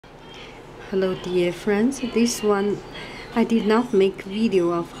Hello dear friends, this one I did not make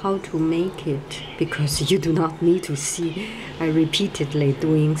video of how to make it because you do not need to see I repeatedly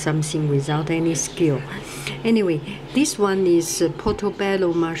doing something without any skill. Anyway, this one is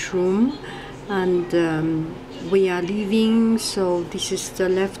portobello mushroom, and we are leaving, so this is the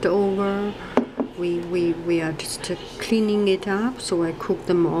leftover. We are just cleaning it up, so I cook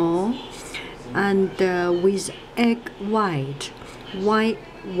them all, and with egg white,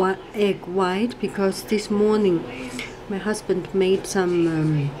 egg white, because this morning my husband made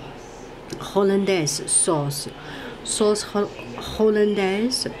some hollandaise sauce,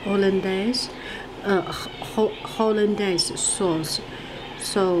 hollandaise sauce.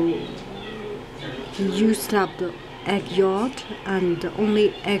 So he used up the egg yolk, and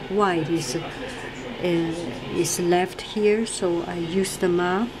only egg white is left here, so I used them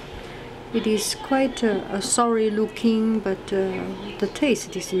up. It is quite sorry looking, but the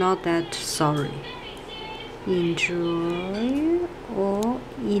taste is not that sorry. Enjoy or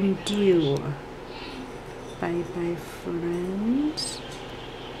endure. Bye bye, friends.